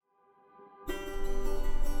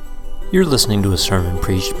You're listening to a sermon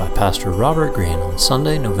preached by Pastor Robert Green on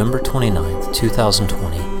Sunday, November 29th,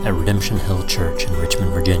 2020 at Redemption Hill Church in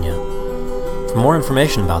Richmond, Virginia. For more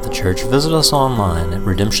information about the church, visit us online at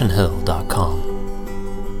redemptionhill.com.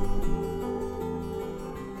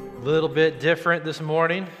 A little bit different this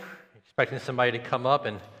morning. Expecting somebody to come up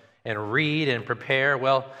and read and prepare.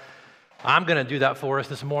 Well, I'm going to do that for us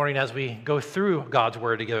this morning as we go through God's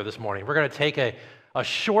Word together this morning. We're going to take a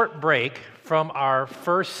short break from our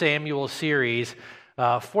 1 Samuel series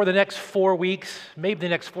for the next 4 weeks, maybe the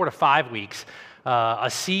next 4 to 5 weeks, a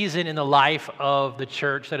season in the life of the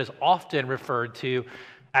church that is often referred to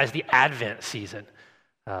as the Advent season.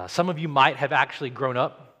 Some of you might have actually grown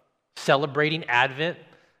up celebrating Advent.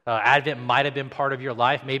 Advent might have been part of your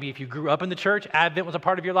life. Maybe if you grew up in the church, Advent was a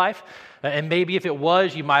part of your life. And maybe if it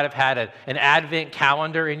was, you might have had an Advent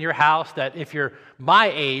calendar in your house that, if you're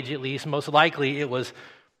my age at least, most likely it was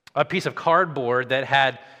a piece of cardboard that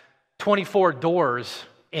had 24 doors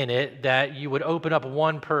in it that you would open up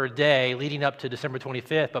one per day leading up to December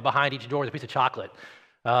 25th, but behind each door is a piece of chocolate.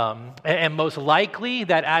 And most likely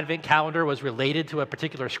that Advent calendar was related to a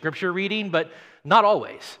particular scripture reading, but not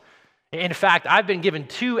always. In fact, I've been given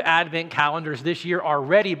 2 Advent calendars this year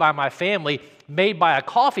already by my family, made by a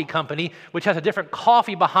coffee company, which has a different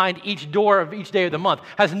coffee behind each door of each day of the month.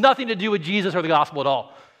 Has nothing to do with Jesus or the gospel at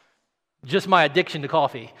all. Just my addiction to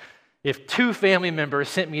coffee. If 2 family members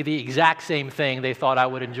sent me the exact same thing they thought I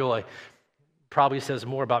would enjoy, probably says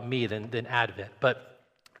more about me than Advent. But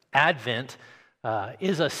Advent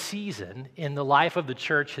is a season in the life of the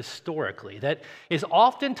church historically that is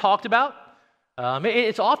often talked about.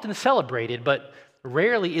 It's often celebrated, but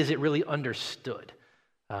rarely is it really understood.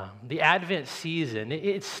 The Advent season,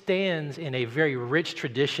 it stands in a very rich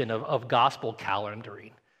tradition of gospel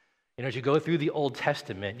calendaring. You know, as you go through the Old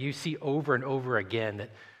Testament, you see over and over again that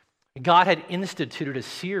God had instituted a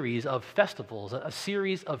series of festivals, a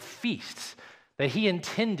series of feasts that he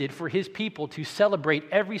intended for his people to celebrate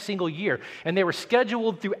every single year. And they were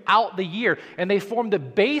scheduled throughout the year, and they formed the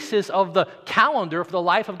basis of the calendar for the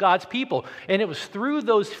life of God's people. And it was through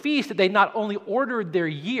those feasts that they not only ordered their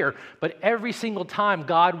year, but every single time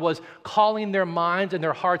God was calling their minds and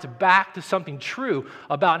their hearts back to something true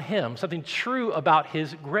about him, something true about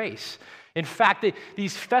his grace. In fact,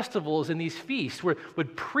 these festivals and these feasts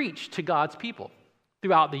would preach to God's people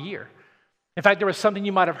throughout the year. In fact, there was something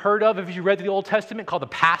you might have heard of if you read the Old Testament called the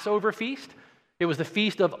Passover feast. It was the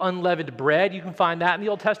Feast of Unleavened Bread. You can find that in the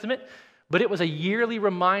Old Testament. But it was a yearly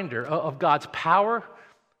reminder of God's power,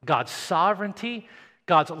 God's sovereignty,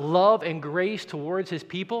 God's love and grace towards his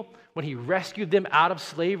people when he rescued them out of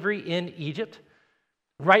slavery in Egypt.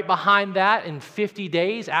 Right behind that, in 50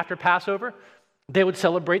 days after Passover, they would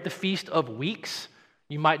celebrate the Feast of Weeks.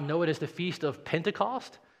 You might know it as the Feast of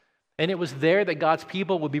Pentecost. And it was there that God's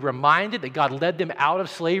people would be reminded that God led them out of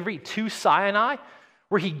slavery to Sinai,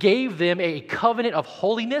 where he gave them a covenant of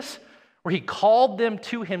holiness, where he called them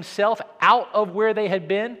to himself out of where they had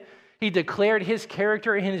been. He declared his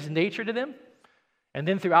character and his nature to them. And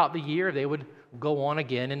then throughout the year, they would go on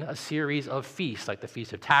again in a series of feasts, like the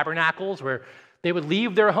Feast of Tabernacles, where they would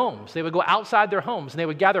leave their homes. They would go outside their homes, and they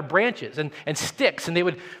would gather branches and sticks, and they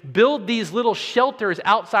would build these little shelters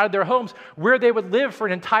outside their homes where they would live for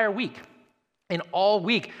an entire week. And all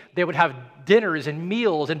week, they would have dinners and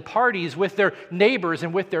meals and parties with their neighbors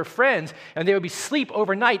and with their friends, and they would be sleep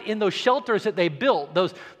overnight in those shelters that they built,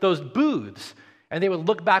 those booths, and they would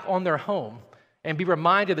look back on their home and be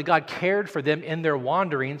reminded that God cared for them in their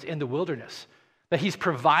wanderings in the wilderness, that he's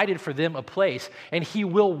provided for them a place, and he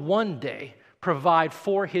will one day provide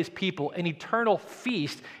for his people an eternal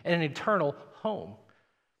feast and an eternal home.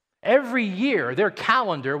 Every year, their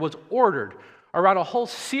calendar was ordered around a whole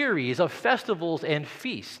series of festivals and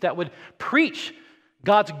feasts that would preach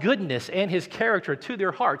God's goodness and his character to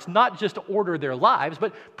their hearts, not just order their lives,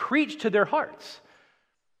 but preach to their hearts.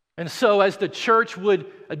 And so as the church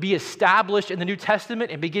would be established in the New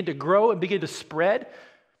Testament and begin to grow and begin to spread,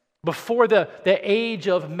 before the age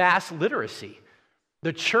of mass literacy,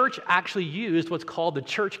 the church actually used what's called the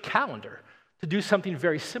church calendar to do something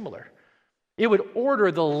very similar. It would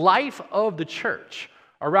order the life of the church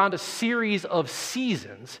around a series of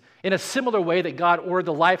seasons in a similar way that God ordered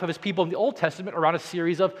the life of his people in the Old Testament around a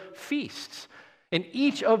series of feasts. And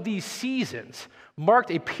each of these seasons marked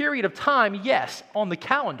a period of time, yes, on the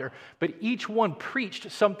calendar, but each one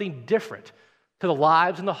preached something different to the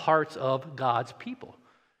lives and the hearts of God's people.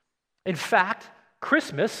 In fact,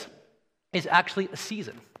 Christmas is actually a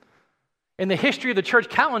season. In the history of the church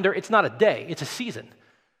calendar, it's not a day, it's a season.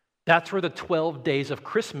 That's where the 12 days of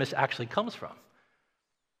Christmas actually comes from.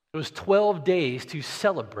 It was 12 days to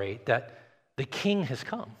celebrate that the King has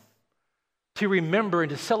come. to remember and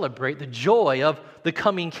to celebrate the joy of the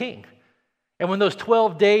coming king. And when those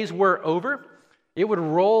 12 days were over, it would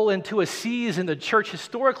roll into a season the church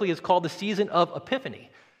historically is called the season of Epiphany.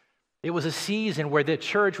 It was a season where the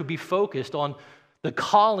church would be focused on the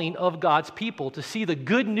calling of God's people to see the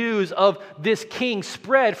good news of this king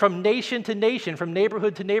spread from nation to nation, from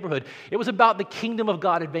neighborhood to neighborhood. It was about the kingdom of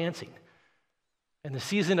God advancing. And the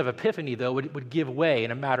season of Epiphany, though, would give way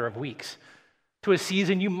in a matter of weeks to a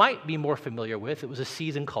season you might be more familiar with. It was a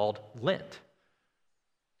season called Lent.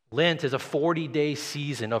 Lent is a 40-day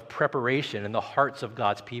season of preparation in the hearts of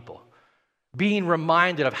God's people, being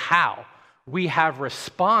reminded of how we have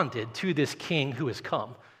responded to this king who has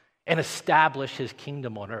come and established his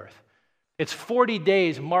kingdom on earth. It's 40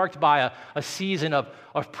 days marked by a season of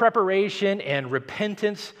preparation and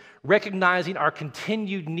repentance, recognizing our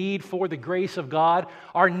continued need for the grace of God,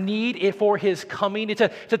 our need for his coming. It's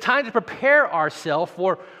a time to prepare ourselves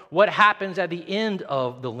for what happens at the end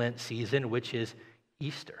of the Lent season, which is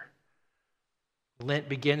Easter. Lent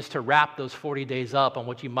begins to wrap those 40 days up on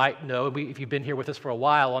what you might know, if you've been here with us for a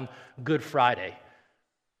while, on Good Friday,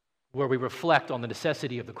 where we reflect on the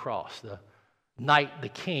necessity of the cross, the night the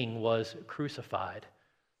king was crucified,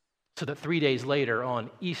 so that 3 days later on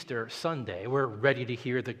Easter Sunday, we're ready to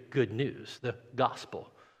hear the good news, the gospel.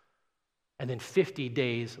 And then 50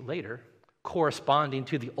 days later, corresponding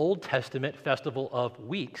to the Old Testament festival of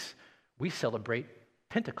weeks, we celebrate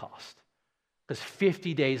Pentecost. Because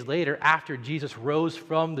 50 days later, after Jesus rose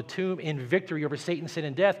from the tomb in victory over Satan, sin,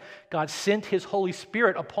 and death, God sent his Holy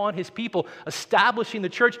Spirit upon his people, establishing the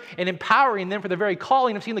church and empowering them for the very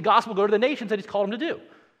calling of seeing the gospel go to the nations that he's called them to do.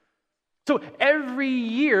 So every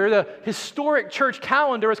year, the historic church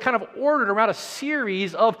calendar is kind of ordered around a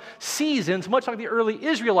series of seasons, much like the early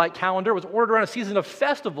Israelite calendar was ordered around a season of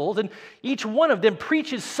festivals, and each one of them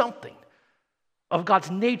preaches something of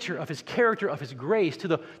God's nature, of his character, of his grace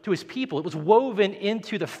to his people. It was woven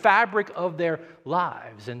into the fabric of their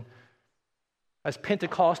lives. And as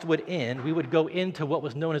Pentecost would end, we would go into what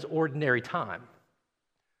was known as ordinary time.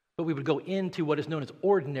 But we would go into what is known as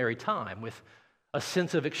ordinary time with a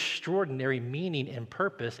sense of extraordinary meaning and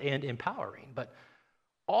purpose and empowering. But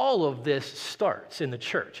all of this starts in the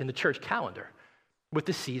church calendar, with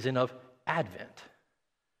the season of Advent.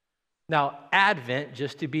 Now, Advent,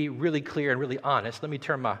 just to be really clear and really honest, let me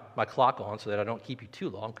turn my clock on so that I don't keep you too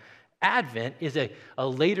long. Advent is a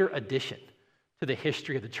later addition to the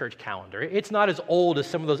history of the church calendar. It's not as old as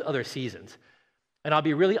some of those other seasons. And I'll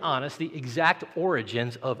be really honest, the exact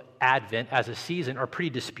origins of Advent as a season are pretty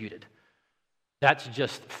disputed. That's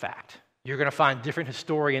just fact. You're going to find different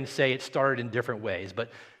historians say it started in different ways, but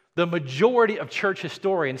the majority of church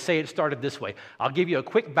historians say it started this way. I'll give you a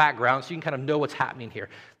quick background so you can kind of know what's happening here.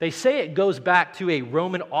 They say it goes back to a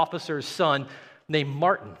Roman officer's son named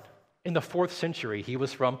Martin in the 4th century. He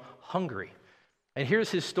was from Hungary. And here's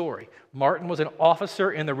his story. Martin was an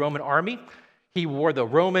officer in the Roman army. He wore the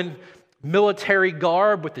Roman military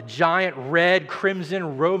garb with the giant red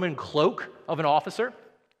crimson Roman cloak of an officer.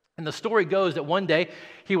 And the story goes that one day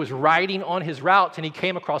he was riding on his route and he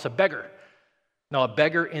came across a beggar. Now, a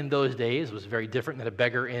beggar in those days was very different than a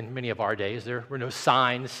beggar in many of our days. There were no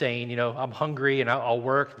signs saying, I'm hungry and I'll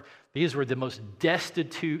work. These were the most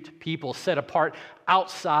destitute people set apart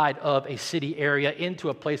outside of a city area into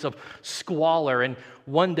a place of squalor. And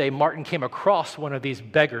one day, Martin came across one of these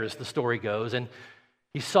beggars, the story goes, and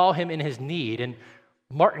he saw him in his need. And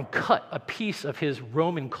Martin cut a piece of his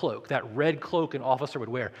Roman cloak, that red cloak an officer would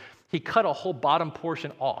wear. He cut a whole bottom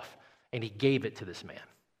portion off, and he gave it to this man.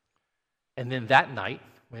 And then that night,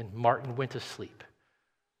 when Martin went to sleep,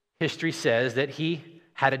 history says that he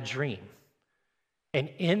had a dream. And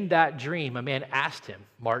in that dream, a man asked him,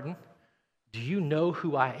 Martin, do you know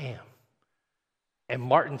who I am? And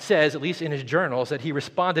Martin says, at least in his journals, that he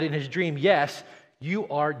responded in his dream, yes, you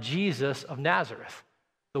are Jesus of Nazareth,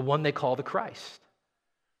 the one they call the Christ.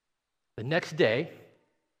 The next day,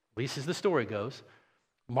 at least as the story goes,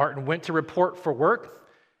 Martin went to report for work,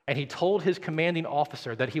 and he told his commanding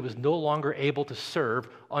officer that he was no longer able to serve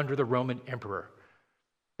under the Roman emperor,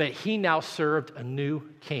 that he now served a new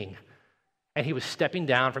king, and he was stepping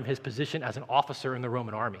down from his position as an officer in the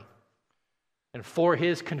Roman army. And for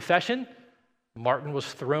his confession, Martin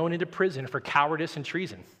was thrown into prison for cowardice and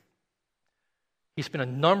treason. He spent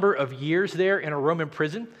a number of years there in a Roman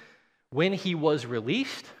prison. When he was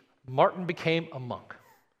released, Martin became a monk.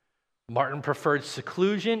 Martin preferred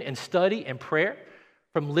seclusion and study and prayer.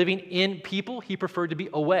 From living in people, he preferred to be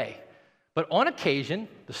away. But on occasion,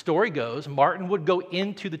 the story goes, Martin would go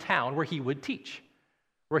into the town where he would teach,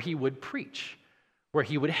 where he would preach, where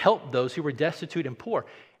he would help those who were destitute and poor.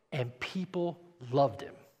 And people loved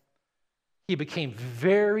him. he became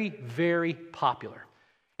very, very popular.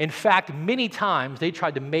 In fact, many times they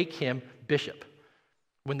tried to make him bishop.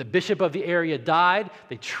 When the bishop of the area died,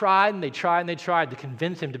 they tried to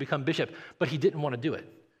convince him to become bishop, but he didn't want to do it.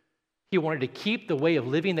 He wanted to keep the way of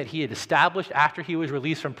living that he had established after he was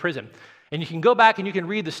released from prison. And you can go back and you can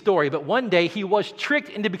read the story, but one day he was tricked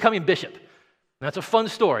into becoming bishop. And that's a fun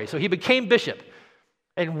story. So he became bishop.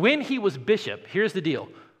 And when he was bishop, here's the deal.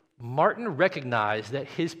 Martin recognized that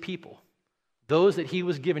his people, those that he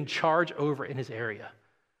was given charge over in his area,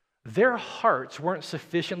 their hearts weren't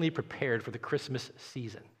sufficiently prepared for the Christmas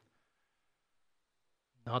season.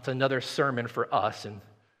 Now, it's another sermon for us, and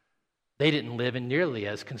they didn't live in nearly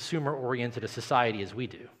as consumer-oriented a society as we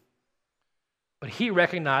do. But he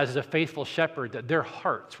recognized as a faithful shepherd that their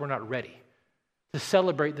hearts were not ready to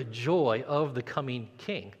celebrate the joy of the coming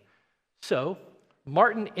king. So,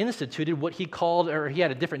 Martin instituted what he called, or he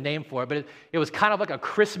had a different name for it, but it was kind of like a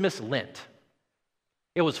Christmas Lent.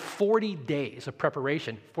 It was 40 days of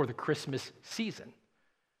preparation for the Christmas season.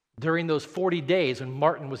 During those 40 days when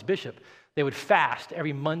Martin was bishop, they would fast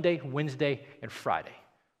every Monday, Wednesday, and Friday,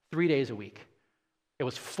 3 days a week. It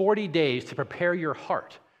was 40 days to prepare your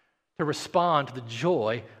heart to respond to the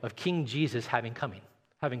joy of King Jesus having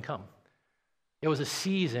come. It was a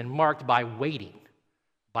season marked by waiting,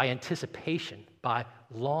 by anticipation, by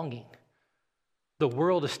longing. The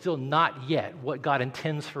world is still not yet what God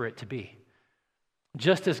intends for it to be.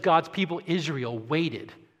 Just as God's people Israel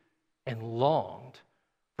waited and longed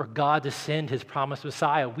for God to send his promised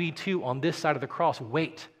Messiah, we too on this side of the cross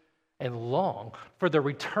wait and long for the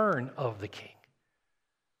return of the King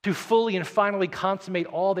to fully and finally consummate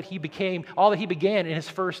all that he began in his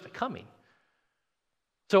first coming.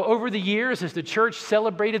 So over the years, as the church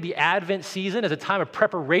celebrated the Advent season as a time of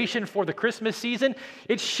preparation for the Christmas season,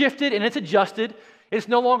 it's shifted and it's adjusted. It's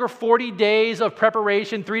no longer 40 days of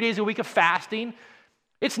preparation, 3 days a week of fasting.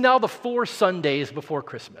 It's now the 4 Sundays before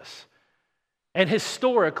Christmas. And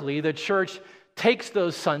historically, the church takes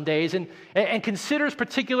those Sundays and considers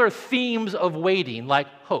particular themes of waiting, like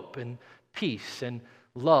hope and peace and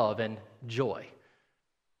love and joy.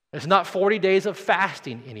 It's not 40 days of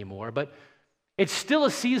fasting anymore, but it's still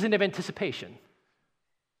a season of anticipation,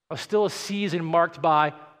 still a season marked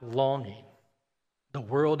by longing. The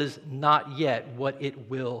world is not yet what it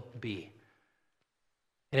will be.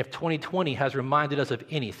 And if 2020 has reminded us of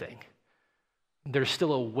anything, there's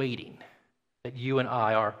still a waiting that you and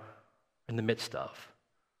I are in the midst of.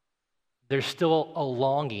 There's still a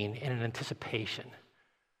longing and an anticipation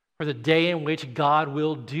for the day in which God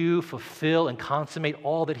will do, fulfill, and consummate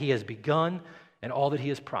all that he has begun and all that he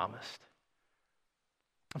has promised.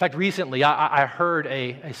 In fact, recently I heard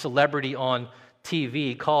a celebrity on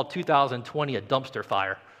TV called 2020 a dumpster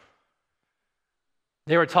fire.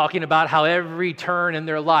 They were talking about how every turn in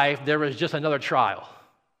their life there was just another trial.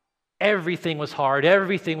 Everything was hard,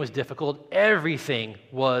 everything was difficult, everything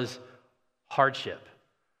was hardship.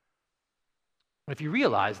 If you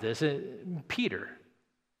realize this, Peter,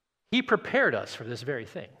 he prepared us for this very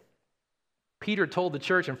thing. Peter told the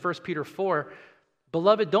church in 1 Peter 4,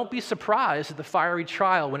 "Beloved, don't be surprised at the fiery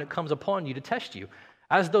trial when it comes upon you to test you,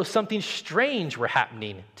 as though something strange were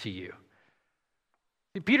happening to you."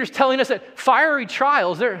 Peter's telling us that fiery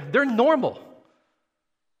trials, they're normal.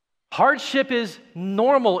 Hardship is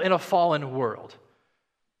normal in a fallen world.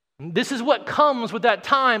 This is what comes with that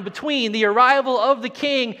time between the arrival of the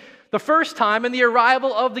king the first time and the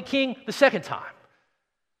arrival of the king the second time,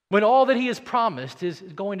 when all that he has promised is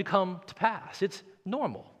going to come to pass. It's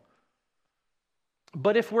normal.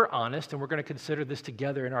 But if we're honest, and we're going to consider this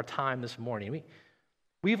together in our time this morning,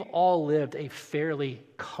 we've all lived a fairly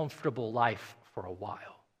comfortable life for a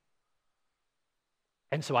while.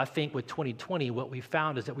 And so I think with 2020, what we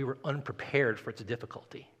found is that we were unprepared for its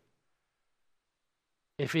difficulty.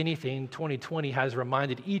 If anything, 2020 has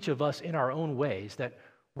reminded each of us in our own ways that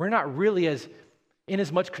we're not really in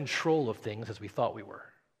as much control of things as we thought we were.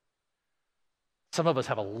 Some of us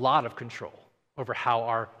have a lot of control over how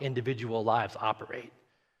our individual lives operate.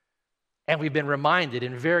 And we've been reminded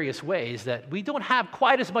in various ways that we don't have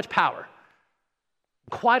quite as much power,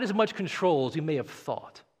 quite as much control as we may have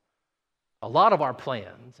thought. A lot of our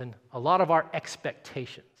plans and a lot of our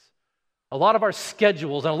expectations, a lot of our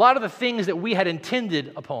schedules, and a lot of the things that we had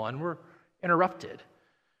intended upon were interrupted.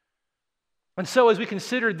 And so as we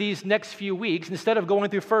considered these next few weeks, instead of going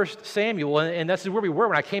through 1 Samuel, and that's where we were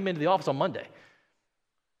when I came into the office on Monday,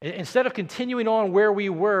 instead of continuing on where we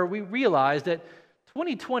were, we realized that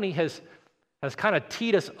 2020 has kind of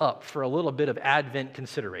teed us up for a little bit of Advent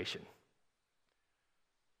consideration.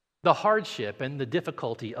 The hardship and the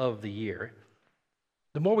difficulty of the year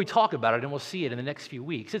The more we talk about it, and we'll see it in the next few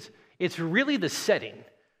weeks, it's really the setting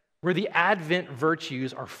where the Advent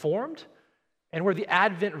virtues are formed and where the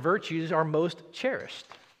Advent virtues are most cherished.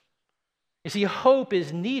 You see, hope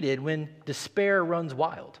is needed when despair runs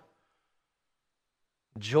wild.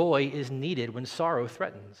 Joy is needed when sorrow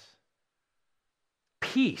threatens.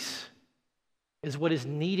 Peace is what is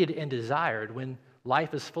needed and desired when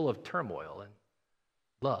life is full of turmoil. And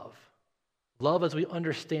love, as we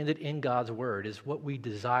understand it in God's word, is what we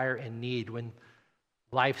desire and need when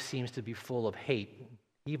life seems to be full of hate,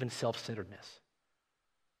 even self-centeredness.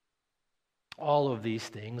 All of these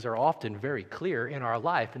things are often very clear in our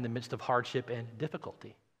life in the midst of hardship and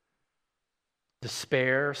difficulty.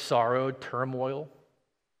 Despair, sorrow, turmoil,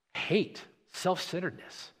 hate,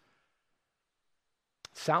 self-centeredness.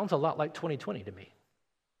 Sounds a lot like 2020 to me.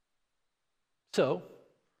 So,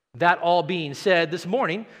 that all being said, this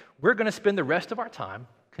morning, we're going to spend the rest of our time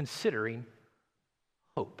considering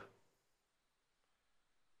hope.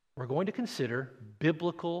 We're going to consider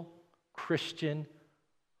biblical Christian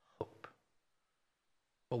hope.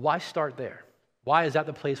 But why start there? Why is that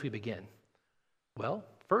the place we begin? Well,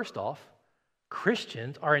 first off,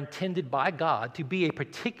 Christians are intended by God to be a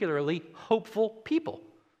particularly hopeful people.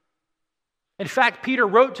 In fact, Peter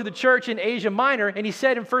wrote to the church in Asia Minor, and he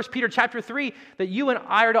said in 1 Peter chapter 3 that you and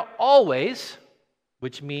I are to always,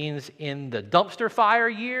 which means in the dumpster fire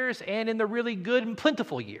years and in the really good and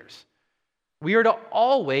plentiful years, we are to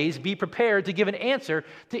always be prepared to give an answer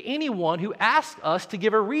to anyone who asks us to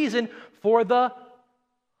give a reason for the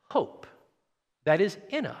hope that is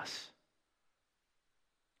in us.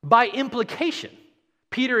 By implication,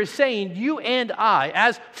 Peter is saying you and I,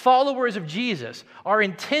 as followers of Jesus, are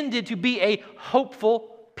intended to be a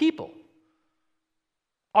hopeful people.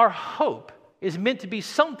 Our hope is meant to be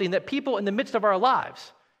something that people in the midst of our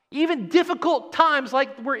lives, even difficult times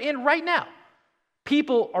like we're in right now,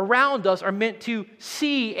 people around us are meant to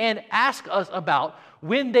see and ask us about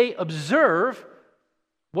when they observe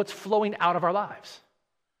what's flowing out of our lives.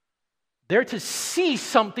 They're to see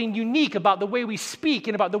something unique about the way we speak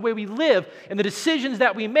and about the way we live and the decisions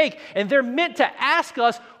that we make. And they're meant to ask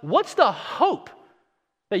us, what's the hope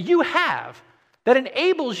that you have that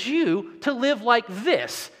enables you to live like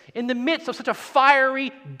this in the midst of such a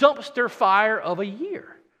fiery dumpster fire of a year?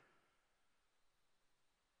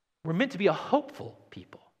 We're meant to be a hopeful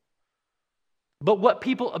people. But what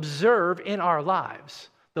people observe in our lives,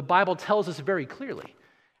 the Bible tells us very clearly,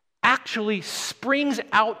 actually springs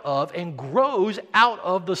out of and grows out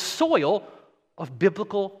of the soil of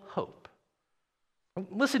biblical hope.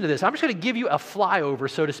 Listen to this. I'm just going to give you a flyover,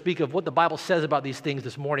 so to speak, of what the Bible says about these things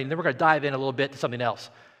this morning, and then we're going to dive in a little bit to something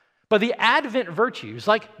else. But the Advent virtues,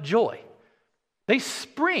 like joy, they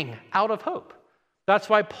spring out of hope. That's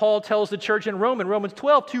why Paul tells the church in Romans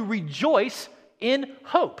 12, to rejoice in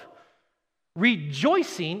hope.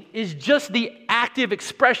 Rejoicing is just the active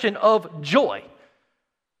expression of joy.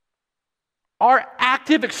 Our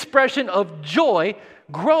active expression of joy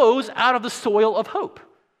grows out of the soil of hope.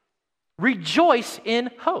 Rejoice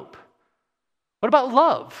in hope. What about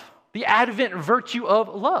love? The Advent virtue of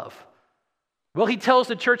love. Well, he tells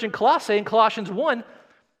the church in Colossae, in Colossians 1,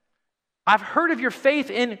 I've heard of your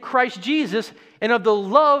faith in Christ Jesus and of the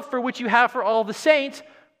love for which you have for all the saints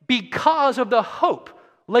because of the hope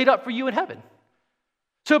laid up for you in heaven.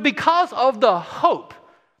 So because of the hope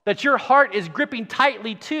that your heart is gripping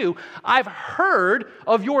tightly to, I've heard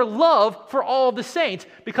of your love for all the saints,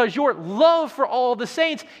 because your love for all the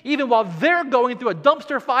saints, even while they're going through a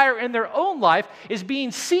dumpster fire in their own life, is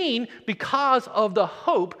being seen because of the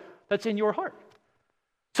hope that's in your heart.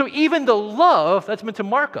 So even the love that's meant to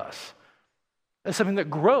mark us is something that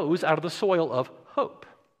grows out of the soil of hope.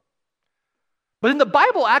 But then the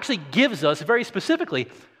Bible actually gives us, very specifically,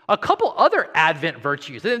 a couple other Advent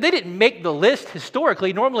virtues. They didn't make the list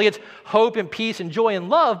historically. Normally it's hope and peace and joy and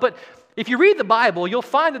love. But if you read the Bible, you'll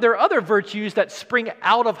find that there are other virtues that spring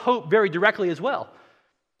out of hope very directly as well.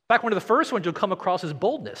 In fact, one of the first ones you'll come across is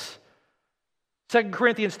boldness. 2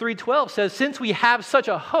 Corinthians 3:12 says, since we have such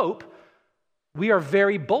a hope, we are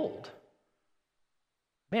very bold.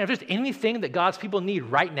 Man, if there's anything that God's people need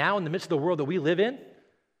right now in the midst of the world that we live in,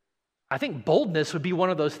 I think boldness would be one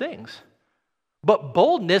of those things. But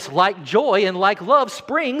boldness, like joy and like love,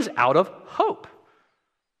 springs out of hope.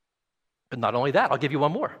 But not only that, I'll give you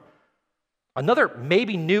one more. Another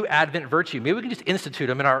maybe new Advent virtue, maybe we can just institute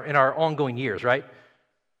them in our ongoing years, right?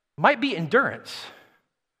 Might be endurance.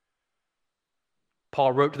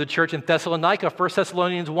 Paul wrote to the church in Thessalonica, 1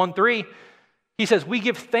 Thessalonians 1:3. He says, we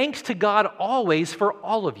give thanks to God always for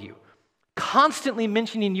all of you, constantly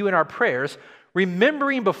mentioning you in our prayers,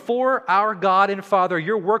 remembering before our God and Father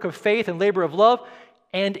your work of faith and labor of love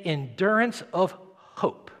and endurance of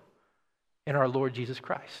hope in our Lord Jesus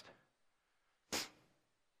Christ.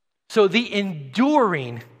 So the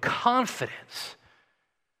enduring confidence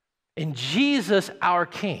in Jesus our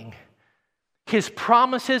King, his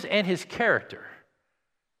promises and his character,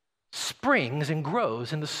 springs and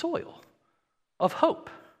grows in the soil of hope.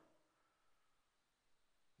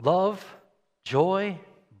 Love, joy,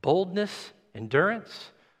 boldness,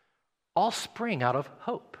 endurance, all spring out of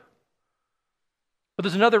hope. But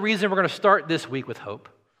there's another reason we're going to start this week with hope.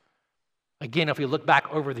 Again, if we look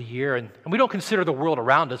back over the year, and we don't consider the world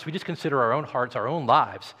around us, we just consider our own hearts, our own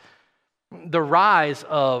lives. The rise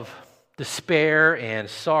of despair and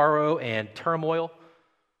sorrow and turmoil,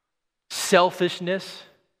 selfishness,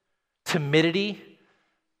 timidity,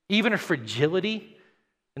 even a fragility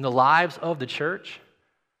in the lives of the church,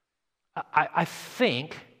 I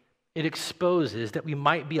think it exposes that we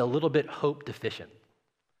might be a little bit hope deficient.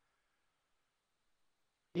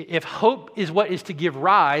 If hope is what is to give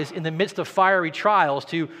rise in the midst of fiery trials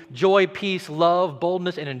to joy, peace, love,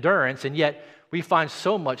 boldness, and endurance, and yet we find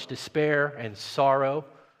so much despair and sorrow,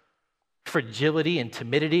 fragility and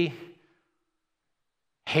timidity,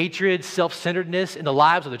 hatred, self-centeredness in the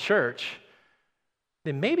lives of the church,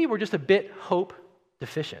 then maybe we're just a bit hope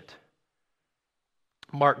deficient.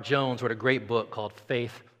 Mark Jones wrote a great book called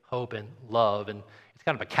Faith, Hope, and Love, and it's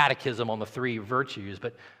kind of a catechism on the three virtues,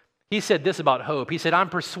 but he said this about hope. He said, "I'm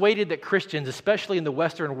persuaded that Christians, especially in the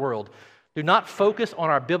Western world, do not focus on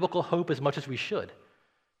our biblical hope as much as we should,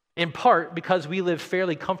 in part because we live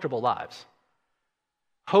fairly comfortable lives.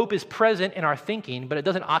 Hope is present in our thinking, but it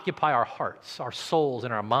doesn't occupy our hearts, our souls,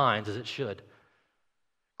 and our minds as it should.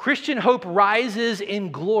 Christian hope rises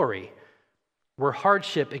in glory where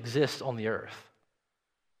hardship exists on the earth.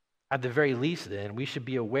 At the very least, then, we should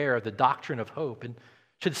be aware of the doctrine of hope and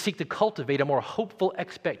should seek to cultivate a more hopeful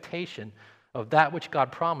expectation of that which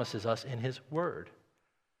God promises us in His Word."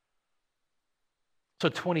 So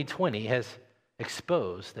 2020 has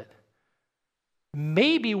exposed that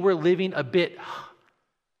maybe we're living a bit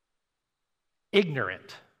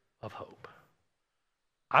ignorant of hope.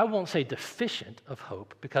 I won't say deficient of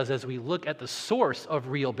hope, because as we look at the source of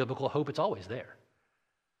real biblical hope, it's always there.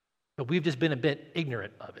 But we've just been a bit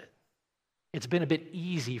ignorant of it. It's been a bit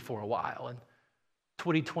easy for a while, and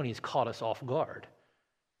 2020 has caught us off guard.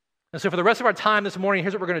 And so for the rest of our time this morning,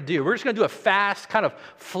 here's what we're going to do. We're just going to do a fast kind of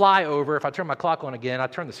flyover. If I turn my clock on again, I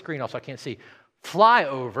turn the screen off so I can't see.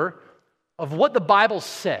 Flyover of what the Bible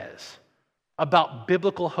says about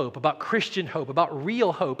biblical hope, about Christian hope, about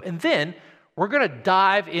real hope. And then we're going to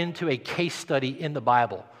dive into a case study in the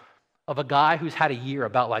Bible of a guy who's had a year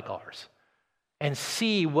about like ours and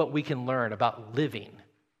see what we can learn about living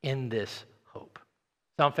in this hope.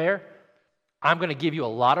 Sound fair? I'm going to give you a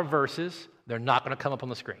lot of verses. They're not going to come up on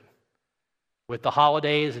the screen. With the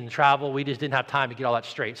holidays and travel, we just didn't have time to get all that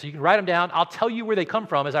straight. So you can write them down. I'll tell you where they come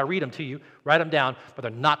from as I read them to you. Write them down, but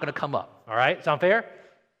they're not going to come up. All right? Sound fair?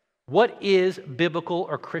 What is biblical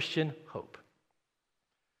or Christian hope?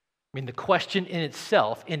 I mean, the question in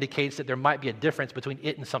itself indicates that there might be a difference between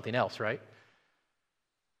it and something else, right?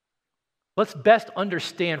 Let's best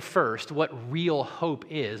understand first what real hope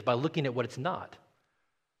is by looking at what it's not.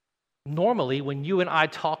 Normally, when you and I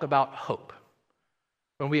talk about hope,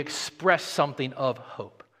 when we express something of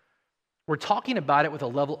hope, we're talking about it with a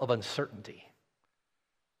level of uncertainty.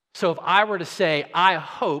 So if I were to say, I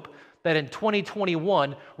hope that in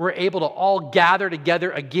 2021, we're able to all gather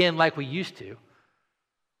together again like we used to,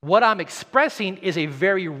 what I'm expressing is a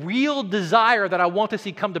very real desire that I want to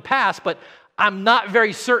see come to pass, but I'm not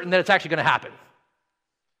very certain that it's actually going to happen.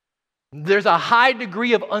 There's a high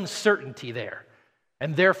degree of uncertainty there,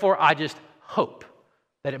 and therefore I just hope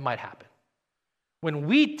that it might happen. When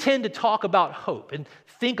we tend to talk about hope and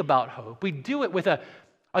think about hope, we do it with a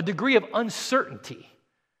degree of uncertainty.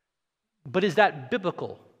 But is that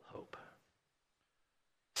biblical hope?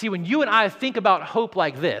 See, when you and I think about hope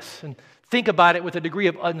like this and think about it with a degree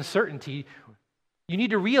of uncertainty, you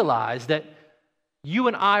need to realize that you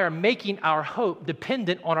and I are making our hope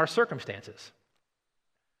dependent on our circumstances.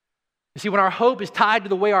 You see, when our hope is tied to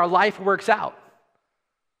the way our life works out,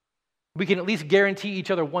 we can at least guarantee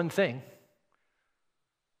each other one thing,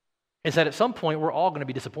 is that at some point we're all going to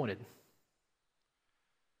be disappointed.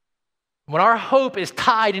 When our hope is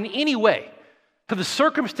tied in any way to the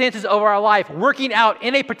circumstances of our life working out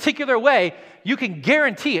in a particular way, you can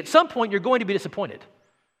guarantee at some point you're going to be disappointed.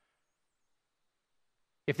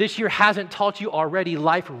 If this year hasn't taught you already,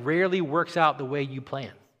 life rarely works out the way you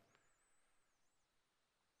plan.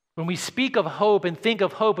 When we speak of hope and think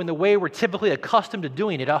of hope in the way we're typically accustomed to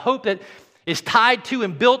doing it, a hope that is tied to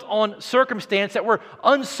and built on circumstance that we're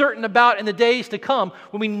uncertain about in the days to come.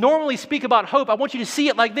 When we normally speak about hope, I want you to see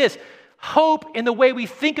it like this. Hope, in the way we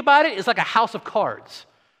think about it, is like a house of cards.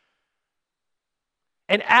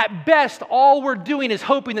 And at best, all we're doing is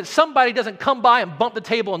hoping that somebody doesn't come by and bump the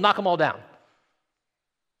table and knock them all down.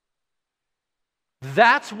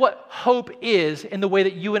 That's what hope is in the way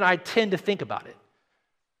that you and I tend to think about it.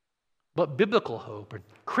 But biblical hope, or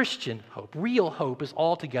Christian hope, real hope, is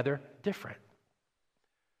altogether different.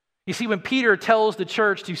 You see, when Peter tells the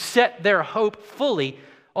church to set their hope fully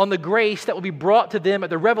on the grace that will be brought to them at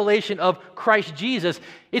the revelation of Christ Jesus,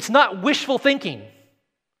 it's not wishful thinking.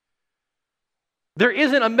 There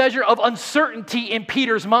isn't a measure of uncertainty in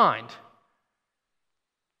Peter's mind.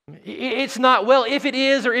 It's not, well, if it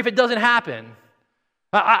is or if it doesn't happen.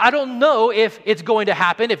 I don't know if it's going to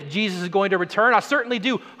happen, if Jesus is going to return. I certainly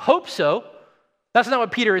do hope so. That's not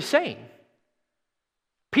what Peter is saying.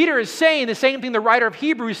 Peter is saying the same thing the writer of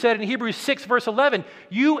Hebrews said in Hebrews 6, verse 11.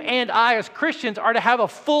 You and I as Christians are to have a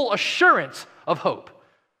full assurance of hope.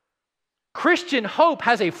 Christian hope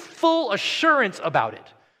has a full assurance about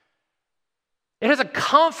it. It has a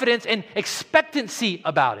confidence and expectancy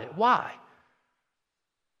about it. Why?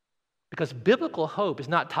 Because biblical hope is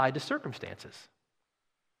not tied to circumstances.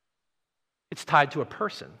 It's tied to a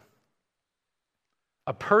person.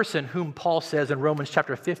 A person whom Paul says in Romans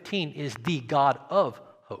chapter 15 is the God of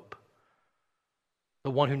hope. The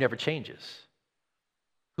one who never changes.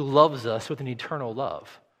 Who loves us with an eternal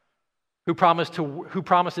love. Who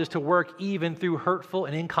promises to work even through hurtful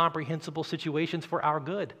and incomprehensible situations for our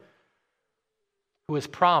good. Who has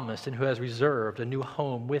promised and who has reserved a new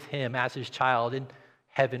home with him as his child in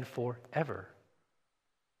heaven forever.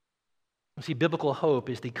 You see, biblical hope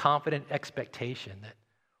is the confident expectation that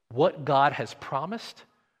what God has promised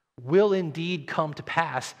will indeed come to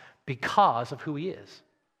pass because of who he is.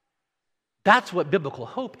 That's what biblical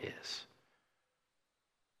hope is.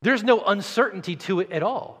 There's no uncertainty to it at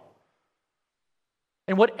all.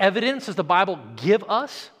 And what evidence does the Bible give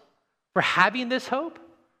us for having this hope?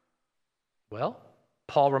 Well,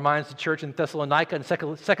 Paul reminds the church in Thessalonica in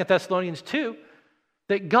 2 Thessalonians 2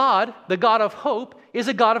 that God, the God of hope, is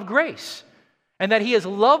a God of grace, and that he has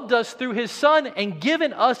loved us through his Son and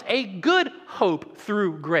given us a good hope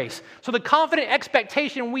through grace. So the confident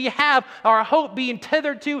expectation we have, our hope being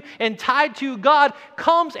tethered to and tied to God,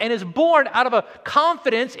 comes and is born out of a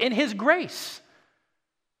confidence in his grace.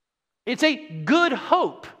 It's a good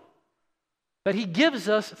hope that he gives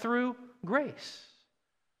us through grace,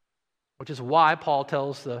 which is why Paul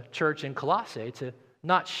tells the church in Colossae to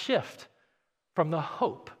not shift from the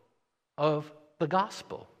hope of the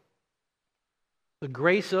gospel. The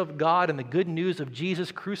grace of God and the good news of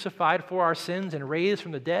Jesus crucified for our sins and raised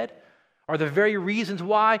from the dead are the very reasons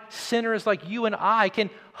why sinners like you and I can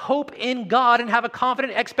hope in God and have a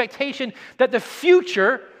confident expectation that the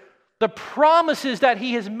future, the promises that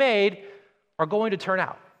he has made, are going to turn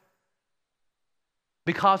out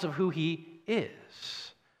because of who he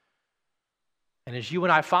is. And as you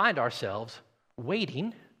and I find ourselves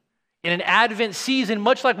waiting in an Advent season,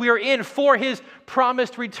 much like we are in for his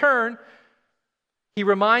promised return, he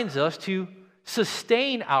reminds us to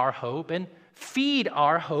sustain our hope and feed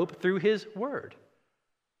our hope through his word.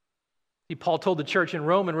 See, Paul told the church in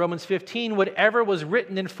Romans 15, whatever was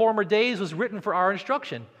written in former days was written for our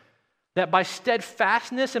instruction, that by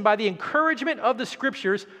steadfastness and by the encouragement of the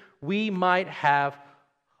scriptures, we might have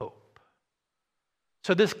hope.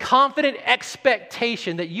 So this confident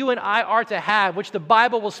expectation that you and I are to have, which the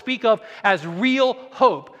Bible will speak of as real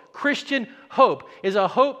hope, Christian hope, is a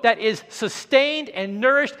hope that is sustained and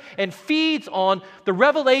nourished and feeds on the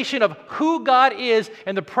revelation of who God is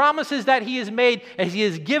and the promises that he has made as he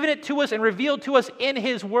has given it to us and revealed to us in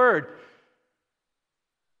his word.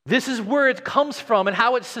 This is where it comes from and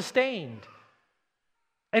how it's sustained.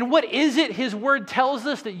 And what is it his word tells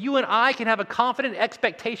us that you and I can have a confident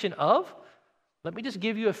expectation of? Let me just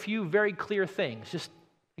give you a few very clear things. Just,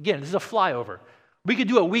 again, this is a flyover. We could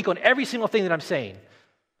do a week on every single thing that I'm saying.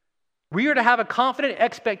 We are to have a confident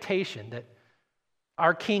expectation that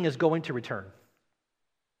our King is going to return.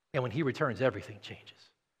 And when he returns, everything changes.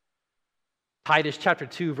 Titus chapter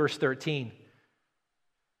 2, verse 13.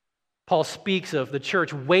 Paul speaks of the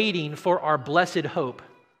church waiting for our blessed hope,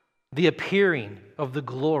 the appearing of the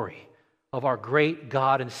glory of our great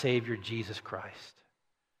God and Savior, Jesus Christ.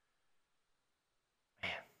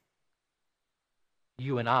 Man,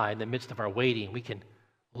 you and I, in the midst of our waiting, we can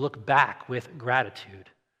look back with gratitude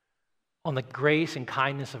on the grace and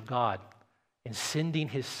kindness of God in sending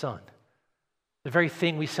his Son, the very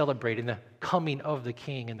thing we celebrate in the coming of the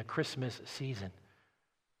King in the Christmas season,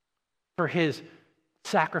 for his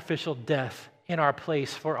sacrificial death in our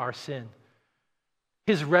place for our sin.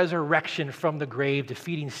 His resurrection from the grave,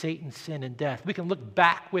 defeating Satan, sin, and death. We can look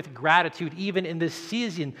back with gratitude even in this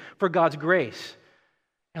season for God's grace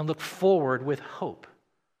and look forward with hope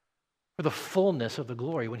for the fullness of the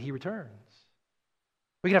glory when he returns.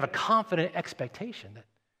 We can have a confident expectation that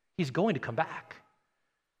he's going to come back.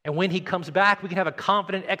 And when he comes back, we can have a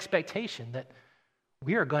confident expectation that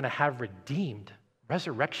we are going to have redeemed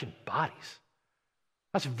resurrection bodies.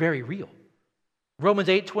 That's very real. Romans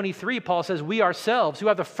 8:23, Paul says, we ourselves who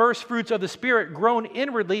have the first fruits of the Spirit groan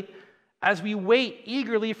inwardly as we wait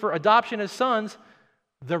eagerly for adoption as sons,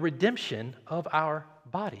 the redemption of our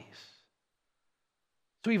bodies.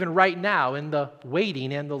 So even right now in the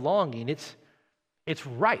waiting and the longing, it's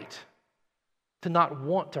right to not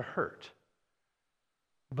want to hurt.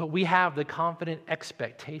 But we have the confident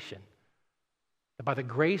expectation that by the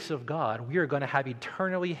grace of God, we are going to have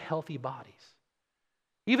eternally healthy bodies.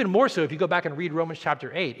 Even more so if you go back and read Romans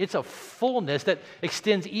chapter 8, it's a fullness that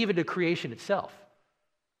extends even to creation itself.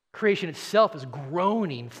 Creation itself is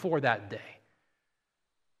groaning for that day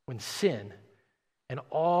when sin and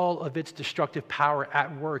all of its destructive power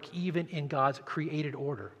at work, even in God's created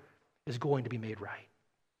order, is going to be made right.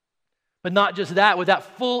 But not just that, with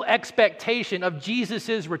that full expectation of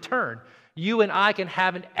Jesus' return, you and I can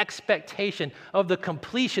have an expectation of the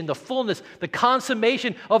completion, the fullness, the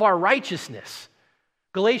consummation of our righteousness.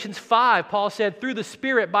 Galatians 5, Paul said, through the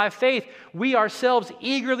Spirit, by faith, we ourselves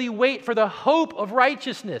eagerly wait for the hope of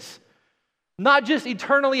righteousness. Not just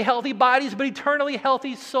eternally healthy bodies, but eternally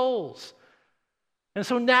healthy souls. And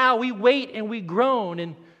so now we wait and we groan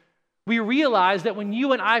and we realize that when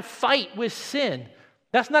you and I fight with sin,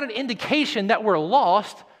 that's not an indication that we're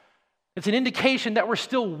lost. It's an indication that we're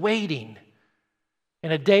still waiting.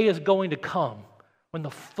 And a day is going to come when the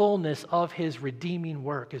fullness of his redeeming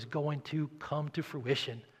work is going to come to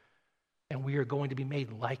fruition. And we are going to be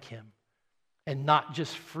made like him. And not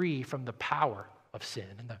just free from the power of sin,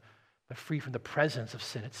 but free from the presence of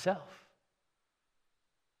sin itself.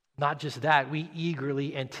 Not just that, we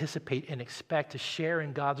eagerly anticipate and expect to share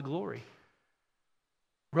in God's glory.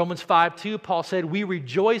 Romans 5:2, Paul said, we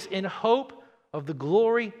rejoice in hope of the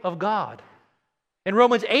glory of God. In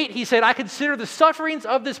Romans 8, he said, I consider the sufferings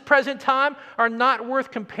of this present time are not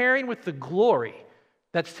worth comparing with the glory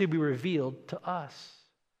that's to be revealed to us.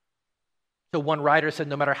 So one writer said,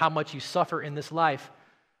 no matter how much you suffer in this life,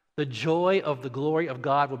 the joy of the glory of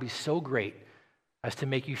God will be so great as to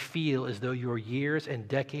make you feel as though your years and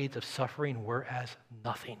decades of suffering were as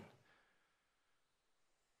nothing.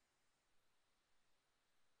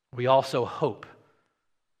 We also hope,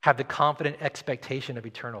 have the confident expectation of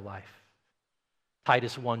eternal life.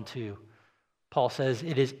 Titus 1:2, Paul says,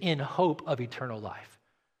 it is in hope of eternal life,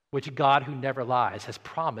 which God who never lies has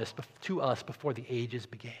promised to us before the ages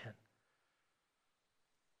began.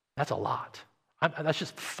 That's a lot. That's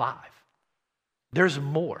just 5. There's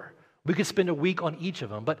more. We could spend a week on each of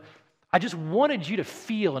them, but I just wanted you to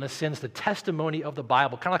feel, in a sense, the testimony of the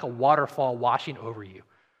Bible, kind of like a waterfall washing over you.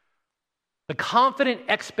 The confident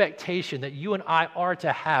expectation that you and I are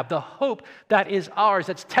to have, the hope that is ours,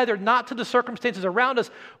 that's tethered not to the circumstances around us,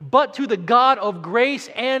 but to the God of grace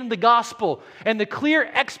and the gospel, and the clear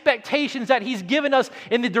expectations that he's given us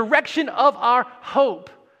in the direction of our hope,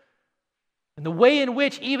 and the way in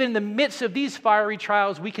which, even in the midst of these fiery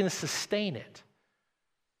trials, we can sustain it.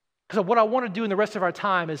 Because what I want to do in the rest of our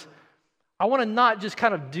time is, I want to not just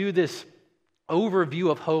kind of do this overview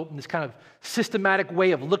of hope and this kind of systematic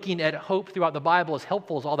way of looking at hope throughout the Bible, as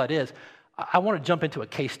helpful as all that is. I want to jump into a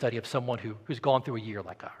case study of someone who's gone through a year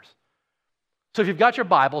like ours. So if you've got your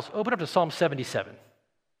Bibles, open up to Psalm 77.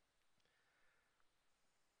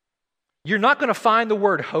 You're not going to find the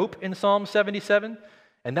word hope in Psalm 77,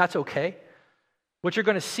 and that's okay. What you're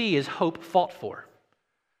going to see is hope fought for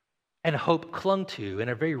and hope clung to in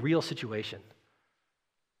a very real situation.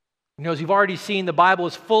 You know, as you've already seen, the Bible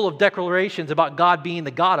is full of declarations about God being the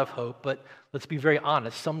God of hope, but let's be very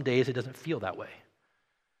honest, some days it doesn't feel that way.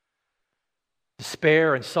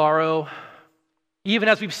 Despair and sorrow, even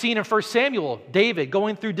as we've seen in 1 Samuel, David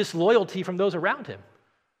going through disloyalty from those around him,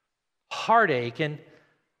 heartache and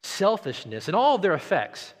selfishness and all of their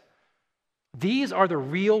effects. These are the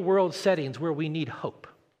real world settings where we need hope,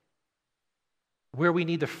 where we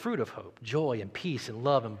need the fruit of hope, joy and peace and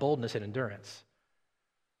love and boldness and endurance.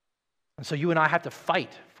 And so you and I have to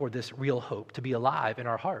fight for this real hope to be alive in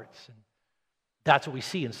our hearts. And that's what we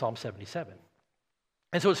see in Psalm 77.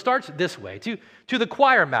 And so it starts this way, to the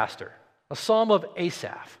choir master, a psalm of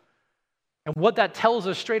Asaph. And what that tells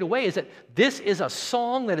us straight away is that this is a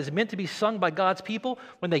song that is meant to be sung by God's people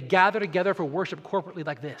when they gather together for worship corporately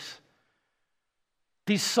like this.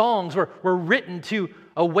 These songs were written to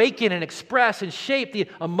awaken and express and shape the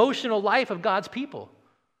emotional life of God's people.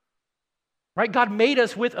 Right? God made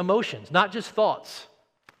us with emotions, not just thoughts.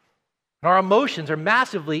 Our emotions are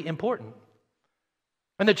massively important.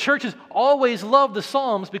 And the church has always loved the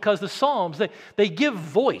Psalms because the Psalms, they give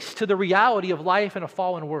voice to the reality of life in a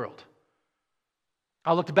fallen world.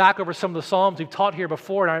 I looked back over some of the Psalms we've taught here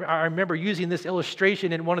before, and I remember using this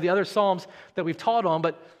illustration in one of the other Psalms that we've taught on,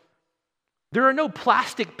 but there are no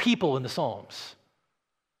plastic people in the Psalms.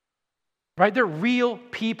 Right? They're real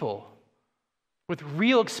people with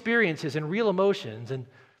real experiences and real emotions. And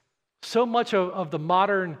so much of the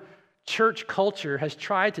modern church culture has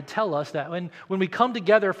tried to tell us that when we come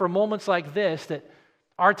together for moments like this, that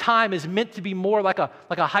our time is meant to be more like a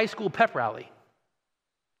high school pep rally.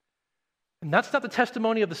 And that's not the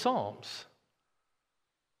testimony of the Psalms.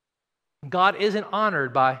 God isn't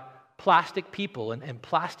honored by plastic people and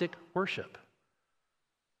plastic worship.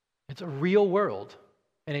 It's a real world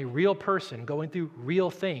and a real person going through real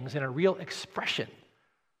things and a real expression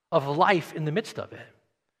of life in the midst of it.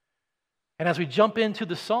 And as we jump into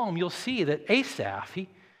the psalm, you'll see that Asaph,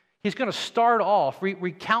 he's going to start off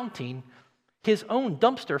recounting his own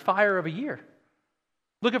dumpster fire of a year.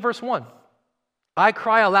 Look at verse 1. I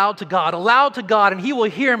cry aloud to God, and he will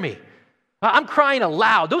hear me. I'm crying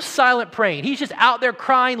aloud. Those silent praying. He's just out there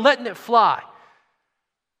crying, letting it fly.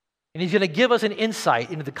 And he's going to give us an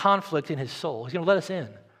insight into the conflict in his soul. He's going to let us in.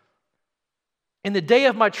 In the day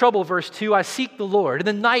of my trouble, verse 2, I seek the Lord. In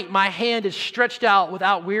the night, my hand is stretched out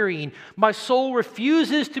without wearying. My soul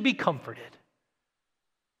refuses to be comforted.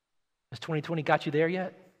 Has 2020 got you there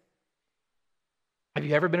yet? Have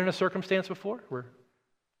you ever been in a circumstance before where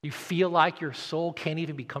you feel like your soul can't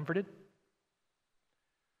even be comforted?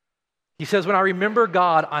 He says, when I remember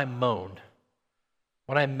God, I moan.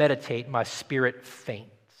 When I meditate, my spirit faints.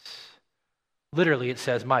 Literally, it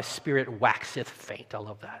says, my spirit waxeth faint. I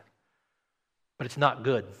love that. But it's not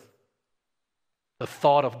good. The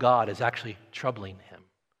thought of God is actually troubling him.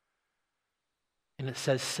 And it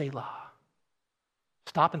says, Selah.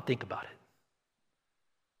 Stop and think about it.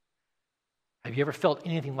 Have you ever felt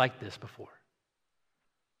anything like this before?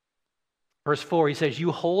 Verse 4, he says,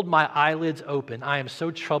 you hold my eyelids open. I am so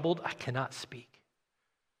troubled, I cannot speak.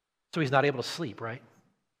 So he's not able to sleep, right?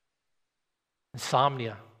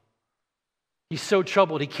 Insomnia. He's so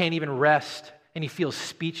troubled, he can't even rest, and he feels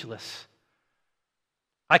speechless.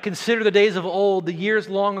 I consider the days of old, the years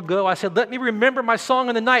long ago. I said, let me remember my song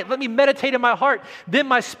in the night. Let me meditate in my heart. Then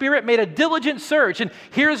my spirit made a diligent search. And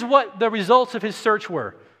here's what the results of his search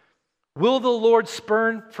were. Will the Lord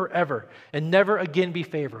spurn forever and never again be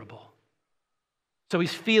favorable? So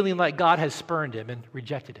he's feeling like God has spurned him and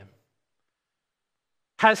rejected him.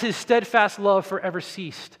 Has his steadfast love forever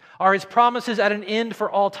ceased? Are his promises at an end for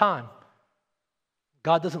all time?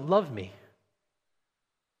 God doesn't love me.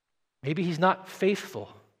 Maybe he's not faithful.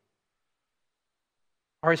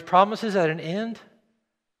 Are his promises at an end?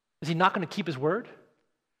 Is he not going to keep his word?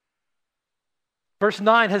 Verse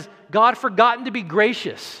 9, has God forgotten to be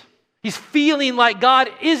gracious? He's feeling like God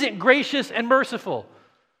isn't gracious and merciful.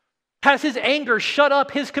 Has his anger shut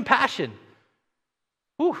up his compassion?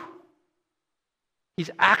 Whew.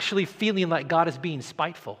 He's actually feeling like God is being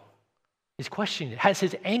spiteful. He's questioning it. Has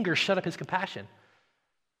his anger shut up his compassion?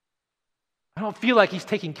 I don't feel like he's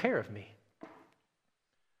taking care of me. I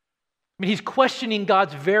mean, he's questioning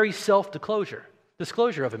God's very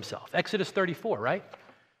disclosure of himself. Exodus 34, right?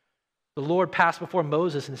 The Lord passed before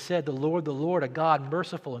Moses and said, the Lord, a God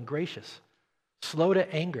merciful and gracious, slow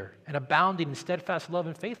to anger, and abounding in steadfast love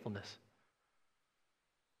and faithfulness.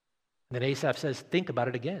 And then Asaph says, think about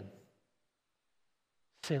it again.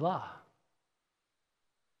 Selah.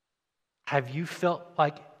 Have you felt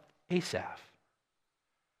like Asaph?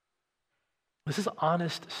 This is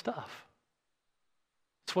honest stuff.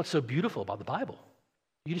 It's what's so beautiful about the Bible.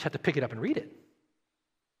 You just have to pick it up and read it.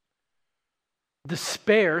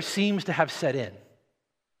 Despair seems to have set in.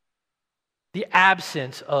 The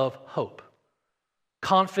absence of hope.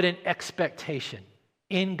 Confident expectation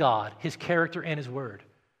in God, his character, and his word.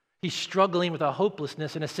 He's struggling with a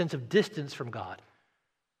hopelessness and a sense of distance from God.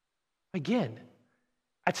 Again,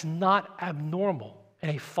 that's not abnormal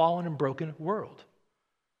in a fallen and broken world.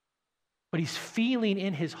 But he's feeling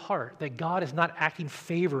in his heart that God is not acting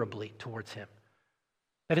favorably towards him,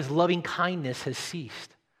 that his loving kindness has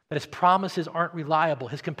ceased, that his promises aren't reliable,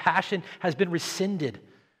 his compassion has been rescinded,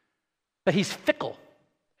 that he's fickle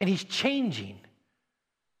and he's changing.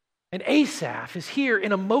 And Asaph is here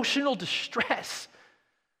in emotional distress.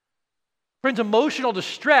 Friends, emotional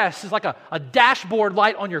distress is like a dashboard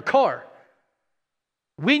light on your car.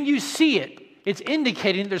 When you see it, it's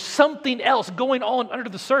indicating there's something else going on under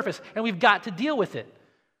the surface, and we've got to deal with it.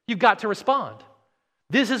 You've got to respond.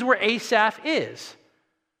 This is where Asaph is.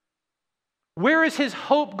 Where is his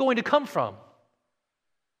hope going to come from?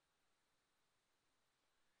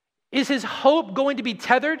 Is his hope going to be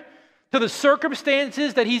tethered to the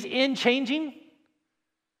circumstances that he's in changing?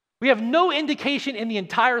 We have no indication in the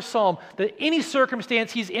entire psalm that any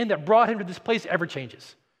circumstance he's in that brought him to this place ever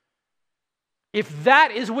changes. If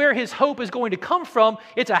that is where his hope is going to come from,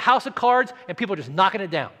 it's a house of cards and people are just knocking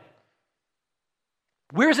it down.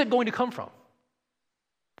 Where is it going to come from?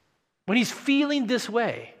 When he's feeling this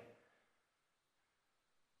way,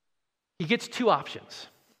 he gets two options.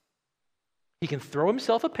 He can throw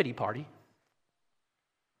himself a pity party,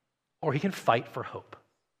 or he can fight for hope.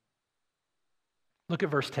 Look at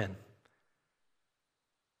verse 10.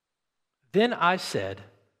 Then I said,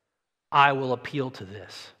 I will appeal to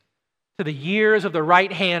this, to the years of the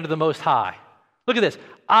right hand of the Most High. Look at this.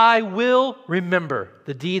 I will remember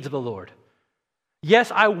the deeds of the Lord.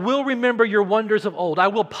 Yes, I will remember your wonders of old. I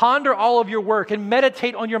will ponder all of your work and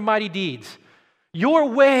meditate on your mighty deeds. Your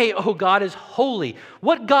way, O God, is holy.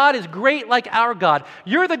 What God is great like our God?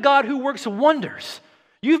 You're the God who works wonders.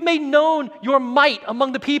 You've made known your might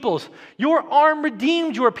among the peoples. Your arm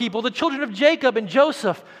redeemed your people, the children of Jacob and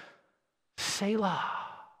Joseph. Selah.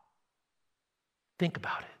 Think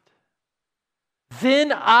about it.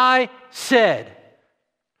 Then I said,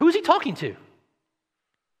 who's he talking to?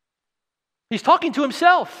 He's talking to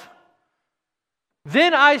himself.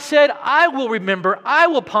 Then I said, I will remember, I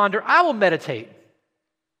will ponder, I will meditate.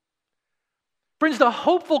 Friends, the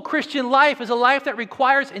hopeful Christian life is a life that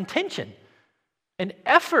requires intention and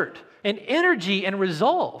effort and energy and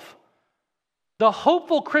resolve. The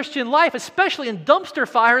hopeful Christian life, especially in dumpster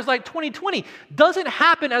fires like 2020, doesn't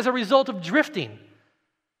happen as a result of drifting.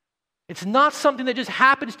 It's not something that just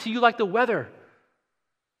happens to you like the weather.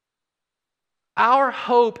 Our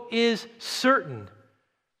hope is certain.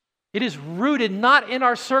 It is rooted not in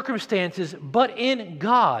our circumstances, but in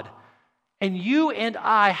God. And you and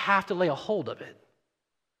I have to lay a hold of it.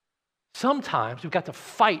 Sometimes we've got to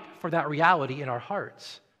fight for that reality in our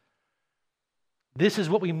hearts. This is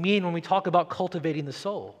what we mean when we talk about cultivating the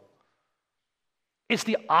soul. It's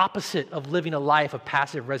the opposite of living a life of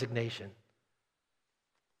passive resignation.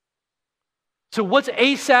 So what's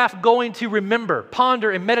Asaph going to remember, ponder,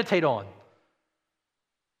 and meditate on?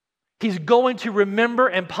 He's going to remember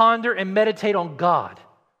and ponder and meditate on God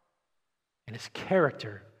and His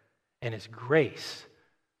character and His grace,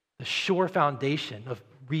 the sure foundation of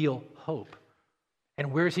real hope.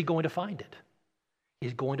 And where is he going to find it?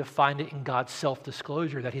 He's going to find it in God's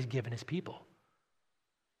self-disclosure that He's given His people.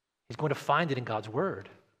 He's going to find it in God's Word.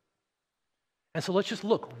 And so let's just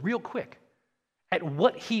look real quick at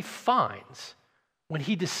what he finds when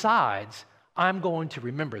he decides, I'm going to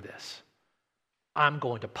remember this. I'm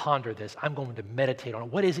going to ponder this. I'm going to meditate on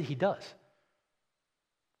it. What is it he does?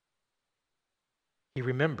 He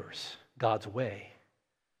remembers God's way,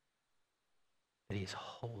 that He's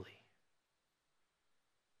holy.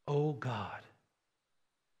 Oh God,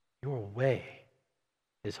 your way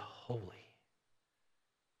is holy.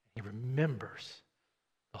 He remembers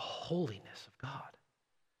the holiness of God.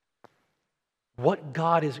 What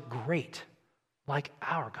God is great like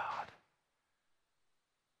our God?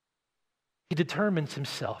 He determines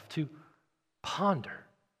himself to ponder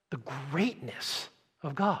the greatness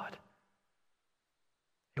of God.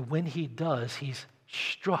 And when he does, he's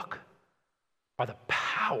struck by the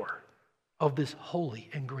power of this holy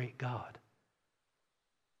and great God.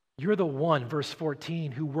 You're the one, verse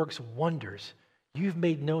 14, who works wonders. You've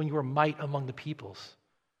made known your might among the peoples.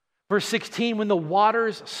 Verse 16, when the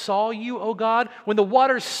waters saw you, O God, when the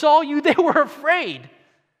waters saw you, they were afraid.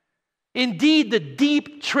 Indeed, the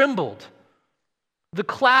deep trembled. The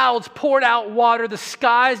clouds poured out water. The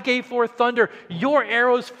skies gave forth thunder. Your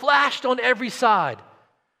arrows flashed on every side.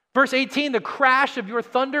 Verse 18, the crash of your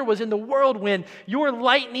thunder was in the whirlwind. Your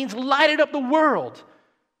lightnings lighted up the world,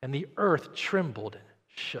 and the earth trembled and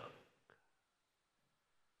shook.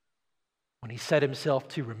 When he set himself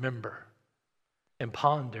to remember and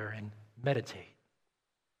ponder and meditate,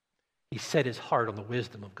 he set his heart on the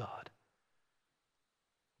wisdom of God.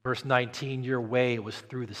 Verse 19, your way was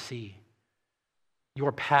through the sea,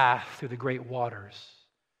 your path through the great waters,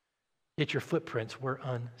 yet your footprints were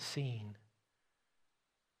unseen.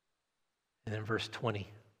 And then verse 20,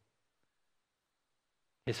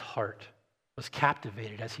 his heart was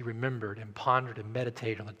captivated as he remembered and pondered and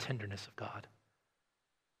meditated on the tenderness of God.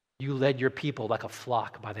 You led your people like a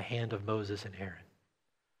flock by the hand of Moses and Aaron.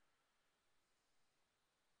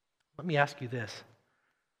 Let me ask you this.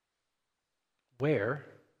 Where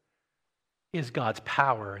is God's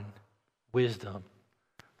power and wisdom,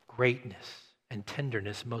 greatness and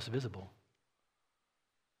tenderness most visible.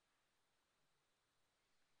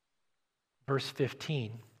 Verse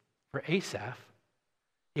 15, for Asaph,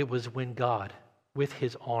 it was when God, with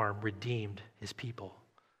his arm, redeemed his people,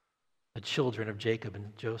 the children of Jacob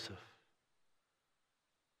and Joseph.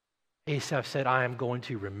 Asaph said, I am going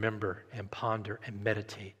to remember and ponder and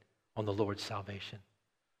meditate on the Lord's salvation.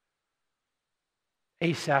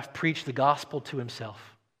 Asaph preached the gospel to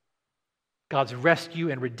himself. God's rescue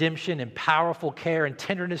and redemption and powerful care and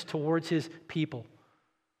tenderness towards his people.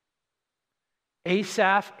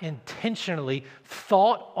 Asaph intentionally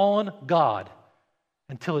thought on God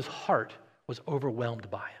until his heart was overwhelmed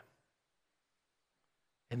by him.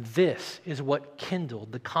 And this is what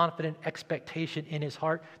kindled the confident expectation in his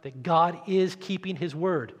heart that God is keeping his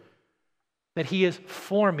word, that he is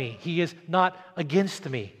for me, he is not against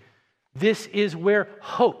me. This is where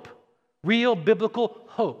hope, real biblical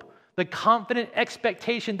hope, the confident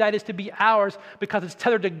expectation that is to be ours because it's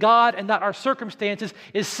tethered to God and not our circumstances,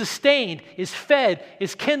 is sustained, is fed,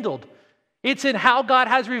 is kindled. It's in how God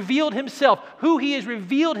has revealed himself, who he has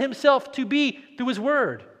revealed himself to be through his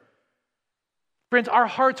word. Friends, our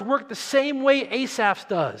hearts work the same way Asaph's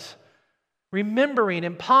does. Remembering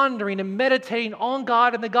and pondering and meditating on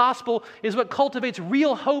God and the gospel is what cultivates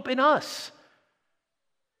real hope in us.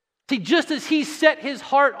 See, just as he set his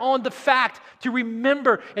heart on the fact to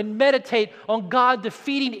remember and meditate on God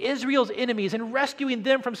defeating Israel's enemies and rescuing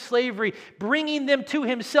them from slavery, bringing them to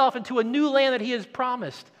himself and to a new land that he has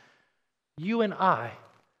promised, you and I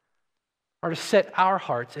are to set our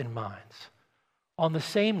hearts and minds on the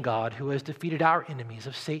same God who has defeated our enemies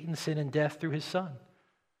of Satan, sin, and death through his Son.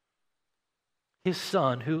 His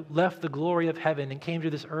Son who left the glory of heaven and came to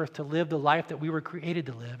this earth to live the life that we were created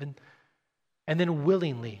to live, and then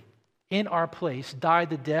willingly, in our place, died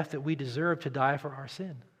the death that we deserve to die for our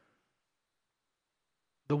sin.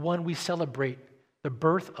 The one we celebrate the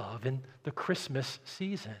birth of in the Christmas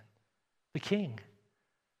season, the King,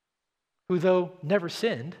 who though never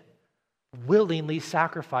sinned, willingly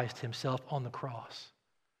sacrificed himself on the cross,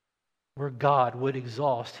 where God would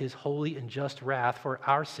exhaust his holy and just wrath for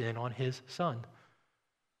our sin on his Son,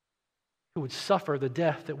 who would suffer the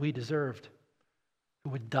death that we deserved, who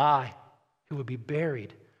would die, who would be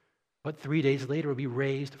buried, but 3 days later would be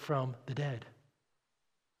raised from the dead.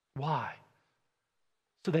 Why?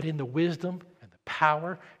 So that in the wisdom and the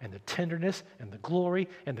power and the tenderness and the glory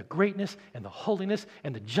and the greatness and the holiness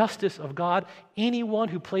and the justice of God, anyone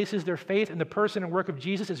who places their faith in the person and work of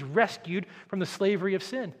Jesus is rescued from the slavery of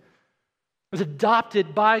sin, is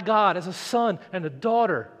adopted by God as a son and a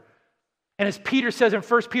daughter. And as Peter says in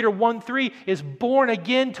 1 Peter 1:3, is born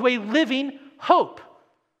again to a living hope.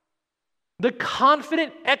 The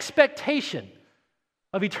confident expectation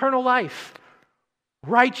of eternal life,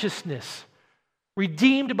 righteousness,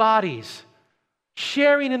 redeemed bodies,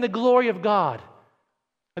 sharing in the glory of God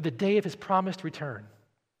at the day of his promised return.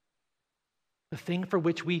 The thing for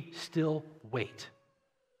which we still wait.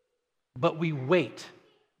 But we wait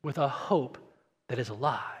with a hope that is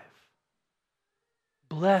alive.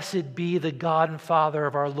 Blessed be the God and Father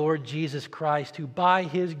of our Lord Jesus Christ, who by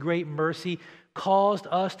his great mercy caused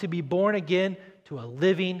us to be born again to a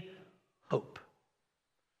living hope.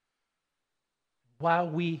 While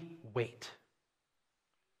we wait,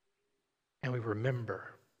 and we remember,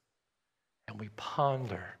 and we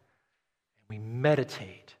ponder, and we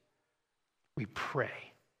meditate, we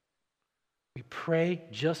pray. We pray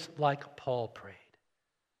just like Paul prayed,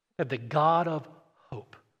 that the God of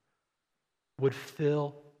hope would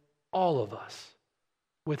fill all of us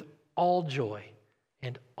with all joy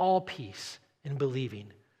and all peace in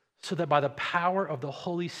believing, so that by the power of the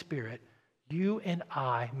Holy Spirit, you and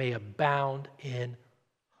I may abound in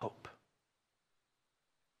hope.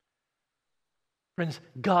 Friends,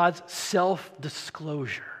 God's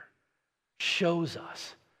self-disclosure shows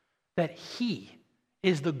us that he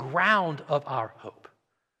is the ground of our hope.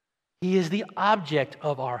 He is the object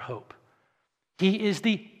of our hope. He is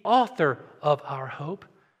the author of our hope,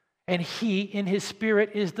 and he, in his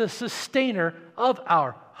Spirit, is the sustainer of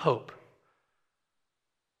our hope.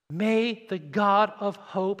 May the God of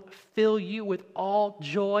hope fill you with all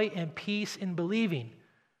joy and peace in believing,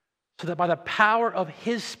 so that by the power of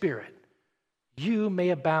his Spirit, you may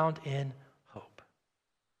abound in hope.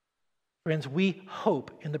 Friends, we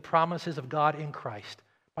hope in the promises of God in Christ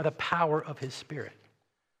by the power of his Spirit.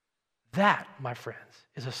 That, my friends,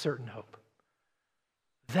 is a certain hope.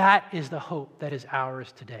 That is the hope that is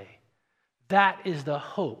ours today. That is the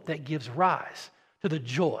hope that gives rise to the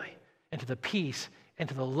joy and to the peace and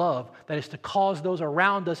to the love that is to cause those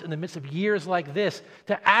around us in the midst of years like this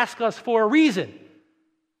to ask us for a reason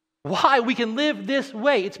why we can live this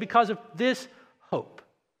way. It's because of this hope.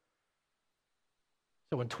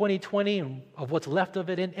 So in 2020 and of what's left of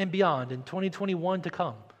it and beyond, in 2021 to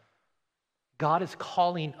come, God is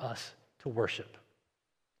calling us to worship.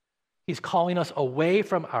 He's calling us away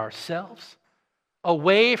from ourselves,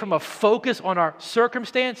 away from a focus on our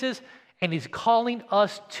circumstances, and he's calling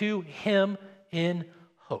us to him in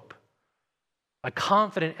hope. A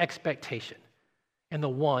confident expectation in the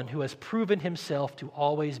one who has proven himself to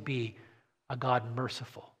always be a God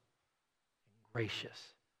merciful,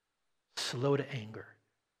 gracious, slow to anger,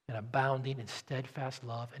 and abounding in steadfast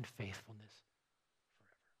love and faithfulness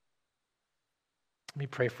forever. Let me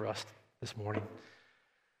pray for us this morning.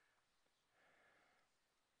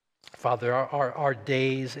 Father, our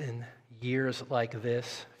days and years like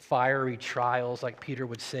this, fiery trials, like Peter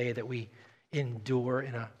would say, that we endure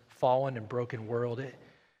in a fallen and broken world,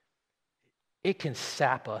 it can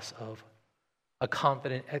sap us of a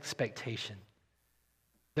confident expectation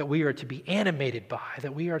that we are to be animated by,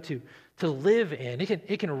 that we are to live in.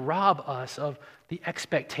 It can rob us of the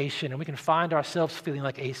expectation, and we can find ourselves feeling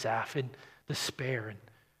like Asaph in despair and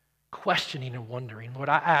questioning and wondering. Lord,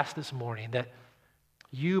 I ask this morning that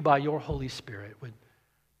you, by your Holy Spirit,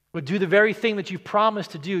 would do the very thing that you've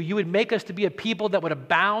promised to do. You would make us to be a people that would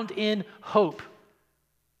abound in hope,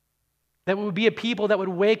 that would be a people that would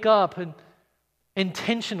wake up and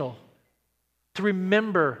intentional to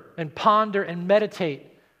remember and ponder and meditate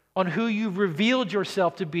on who you've revealed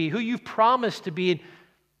yourself to be, who you've promised to be,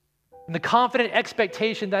 and the confident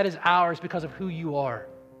expectation that is ours because of who you are.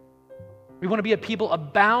 We want to be a people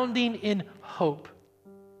abounding in hope,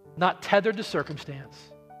 not tethered to circumstance,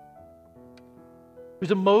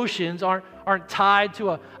 whose emotions aren't tied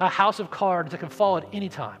to a house of cards that can fall at any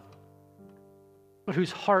time, but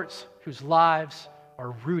whose hearts, whose lives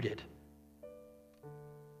are rooted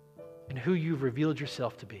in who you've revealed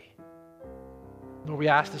yourself to be. Lord, we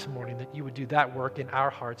ask this morning that you would do that work in our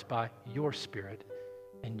hearts by your Spirit.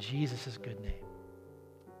 In Jesus' good name,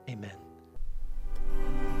 amen.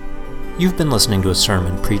 You've been listening to a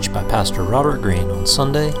sermon preached by Pastor Robert Greene on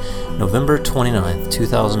Sunday, November 29th,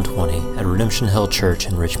 2020 at Redemption Hill Church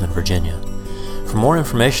in Richmond, Virginia. For more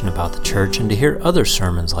information about the church and to hear other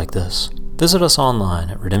sermons like this, visit us online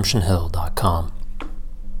at redemptionhill.com.